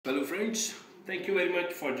Hello friends, thank you very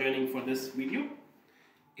much for joining for this video.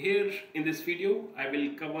 Here in this video, I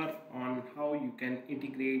will cover on how you can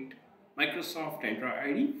integrate Microsoft Entra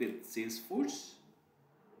ID with Salesforce.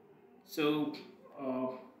 So uh,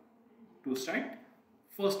 to start,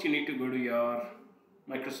 first you need to go to your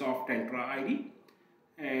Microsoft Entra ID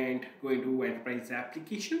and go into Enterprise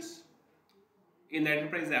Applications. In the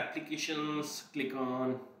Enterprise Applications, click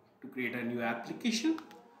on to create a new application.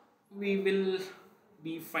 We will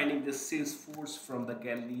be finding the Salesforce from the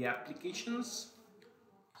gallery applications.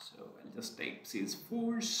 So I'll just type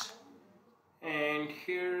Salesforce and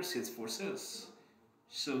here Salesforce is.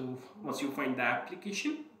 So once you find the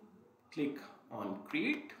application, click on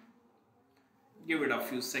create, give it a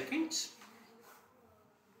few seconds.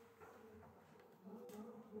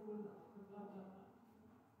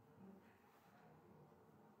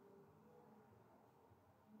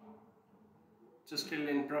 It's still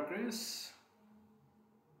in progress.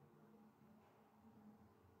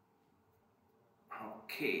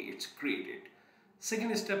 Okay, it's created.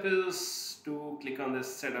 Second step is to click on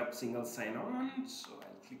this setup single sign-on. So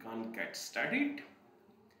I'll click on get started,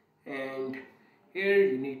 and here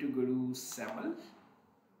you need to go to SAML.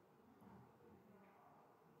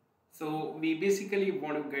 So we basically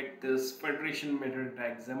want to get this federation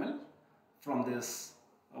metadata XML from this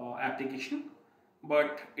application,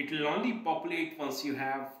 but it will only populate once you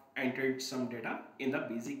have entered some data in the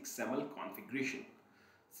basic SAML configuration.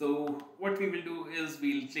 So what we will do is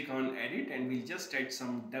we'll click on edit and we'll just add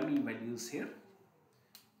some dummy values here.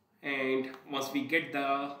 And once we get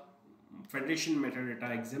the federation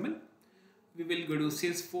metadata XML, we will go to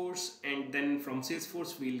Salesforce, and then from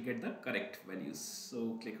Salesforce we'll get the correct values.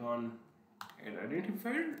 So click on add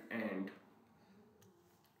identifier and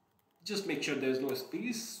just make sure there is no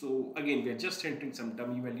space. So again, we are just entering some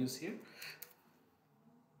dummy values here.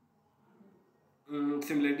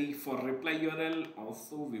 Similarly for reply URL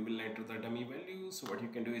also we will enter the dummy value. So what you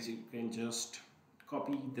can do is you can just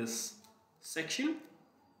copy this section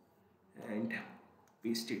and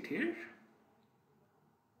paste it here.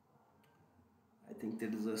 I think there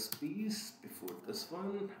is a space before this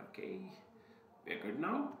one. Okay, we are good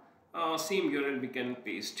now. Same URL we can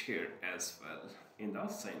paste here as well in the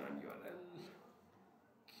sign on URL.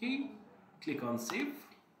 Okay, click on save.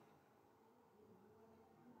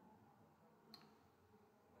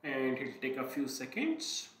 And it'll take a few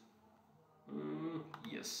seconds.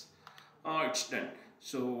 Yes, it's done.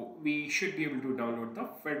 So we should be able to download the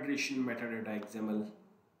federation metadata XML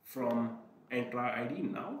from Entra ID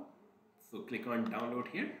now. So click on download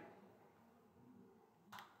here.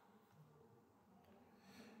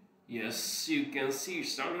 Yes, you can see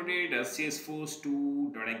it's downloaded as Salesforce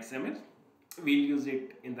 2.xml. We'll use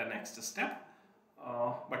it in the next step.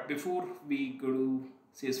 But before we go to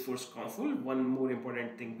Salesforce console, one more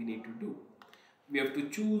important thing we need to do. We have to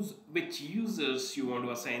choose which users you want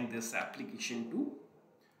to assign this application to.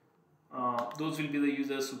 Those will be the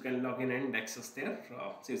users who can log in and access their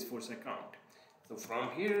Salesforce account. So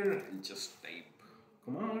from here, I'll just type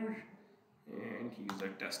Kumar and use a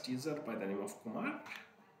test user by the name of Kumar.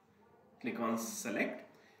 Click on select,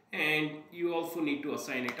 and you also need to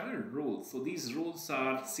assign it a role. So these roles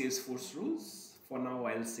are Salesforce roles. For now,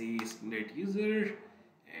 I'll say net user,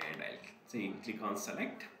 and I'll say click on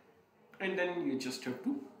select, and then you just have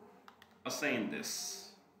to assign this.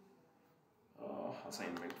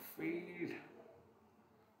 Assignment failed.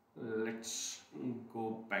 Let's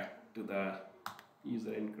go back to the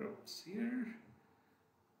user in groups here.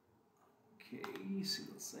 Okay,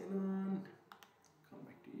 single sign on. Come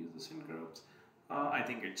back to users in groups. I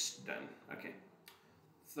think it's done. Okay.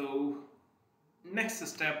 So next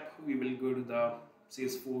step, we will go to the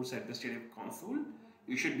Salesforce administrative console.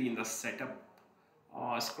 You should be in the setup.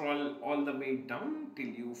 Scroll all the way down till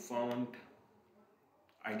you found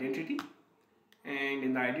identity. And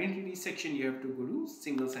in the identity section, you have to go to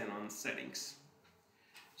single sign-on settings.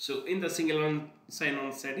 So in the single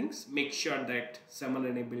sign-on settings, make sure that SAML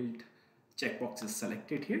enabled checkbox is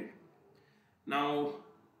selected here. Now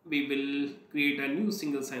we will create a new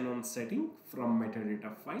single sign-on setting from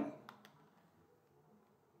metadata file.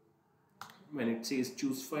 When it says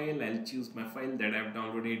choose file, I'll choose my file that I've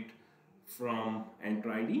downloaded from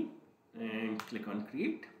Entra ID and click on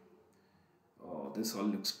create. Oh, this all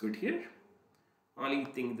looks good here. Only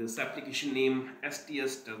thing, this application name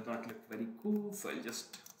STS does not look very cool, so I'll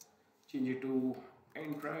just change it to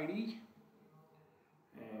Entra ID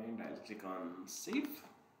and I'll click on save.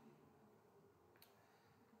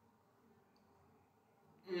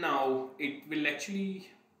 Now it will actually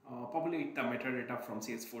populate the metadata from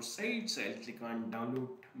Salesforce site, so I'll click on download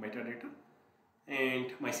metadata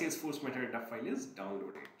and my Salesforce metadata file is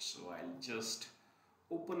downloaded. So I'll just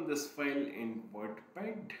open this file in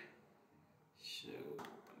WordPad. So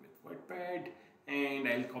open with WordPad, and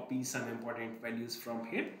I'll copy some important values from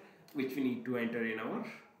here which we need to enter in our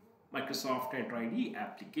Microsoft Entra ID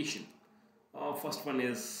application. First one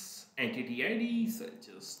is entity ID, so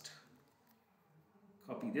I'll just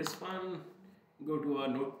copy this one, go to our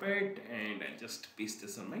notepad, and I'll just paste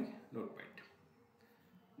this on my notepad.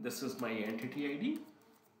 This is my entity ID.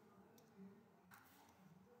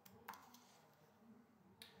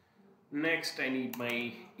 Next, I need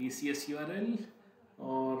my ACS URL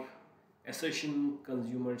or assertion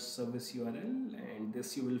consumer service URL, and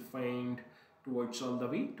this you will find towards all the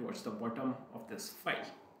way towards the bottom of this file.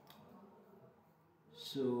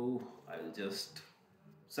 So I'll just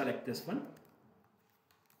select this one,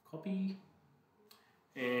 copy,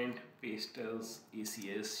 and paste as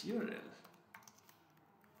ACS URL.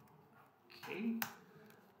 Okay.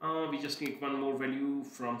 We just need one more value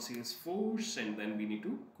from Salesforce, and then we need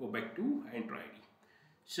to go back to Entra ID.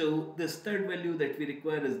 So this third value that we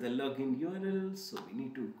require is the login URL. So we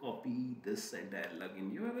need to copy this entire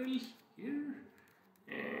login URL here,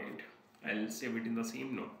 and I'll save it in the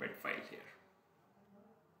same notepad file here.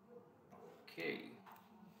 Okay.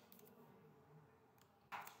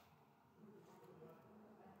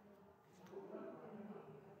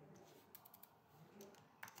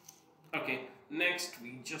 Okay, next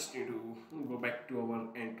we just need to go back to our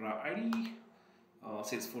Entra ID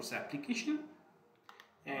Salesforce application,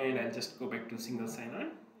 and I'll just go back to single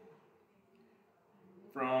sign-on.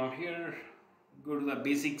 From here, go to the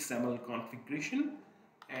basic XAML configuration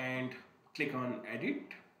and click on edit,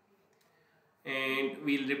 and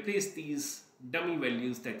we'll replace these dummy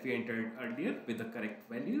values that we entered earlier with the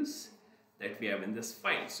correct values that we have in this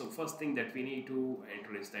file. So first thing that we need to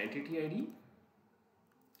enter is the entity ID.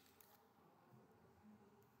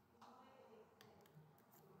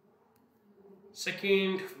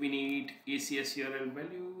 Second, we need ACS URL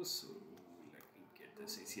value. So let me get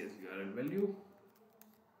this ACS URL value.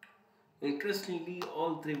 Interestingly,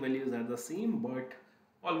 all three values are the same, but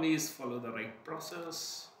always follow the right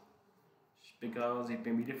process, because it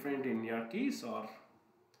may be different in your case, or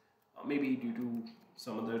maybe due to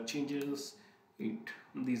some other changes,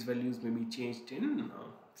 these values may be changed in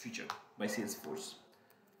future by Salesforce.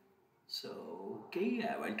 So okay,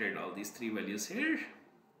 I've entered all these three values here.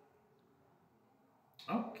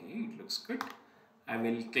 Okay, it looks good. I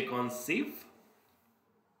will click on save.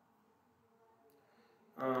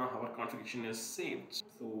 Our configuration is saved.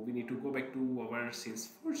 So we need to go back to our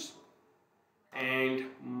Salesforce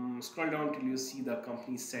and scroll down till you see the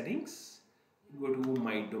company settings. Go to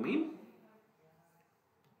my domain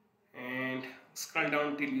and scroll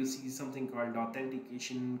down till you see something called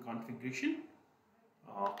authentication configuration.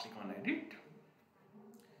 Click on edit,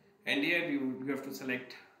 and here you have to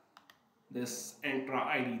select this Entra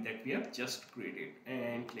ID that we have just created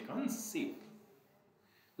and click on save.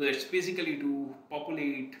 So that's basically to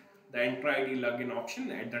populate the Entra ID login option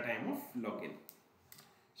at the time of login.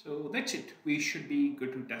 So that's it. We should be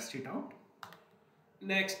good to test it out.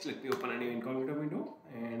 Next, let me open a new incognito window,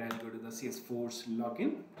 and I'll go to the Salesforce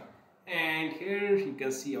login. And here you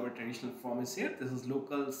can see our traditional form is here. This is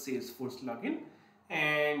local Salesforce login,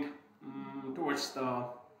 and towards the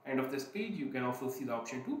end of this page you can also see the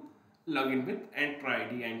option to log in with Entra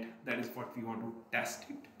ID, and that is what we want to test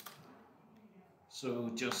it. So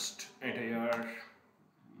just enter your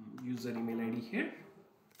user email ID here,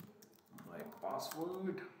 my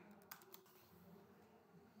password,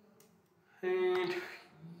 and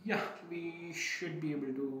yeah, we should be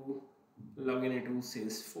able to log in into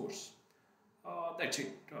Salesforce. That's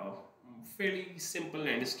it. Fairly simple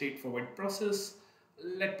and straightforward process.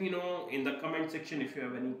 Let me know in the comment section if you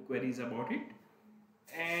have any queries about it,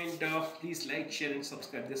 and please like, share and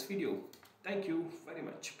subscribe this video. Thank you very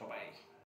much. Bye bye.